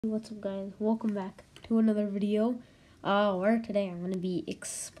What's up, guys? Welcome back to another video where today I'm going to be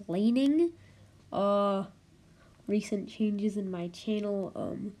explaining recent changes in my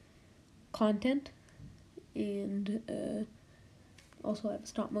channel content, and also I have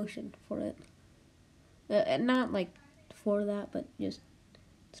stop motion for it, and not like for that, but just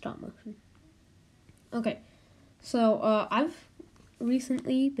stop motion. Okay, so I've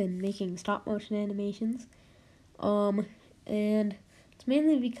recently been making stop motion animations, and it's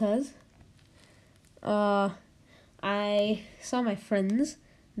mainly because I saw my friends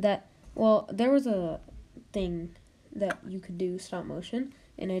that, well, there was a thing that you could do stop motion,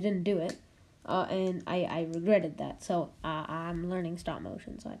 and I didn't do it, and I regretted that, so I'm learning stop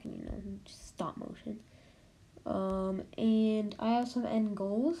motion so I can, just stop motion. And I have some end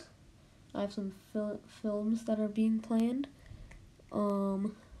goals. I have some films that are being planned,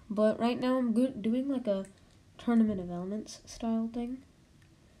 but right now I'm doing like a Tournament of Elements style thing.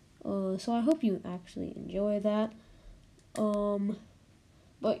 So I hope you actually enjoy that.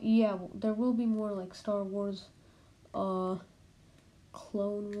 But yeah, there will be more like Star Wars, Clone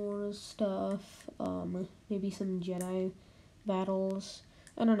Wars stuff, maybe some Jedi battles.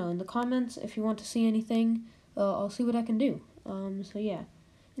 I don't know, in the comments, if you want to see anything, I'll see what I can do. So yeah.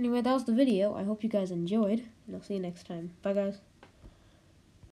 Anyway, that was the video. I hope you guys enjoyed, and I'll see you next time. Bye, guys.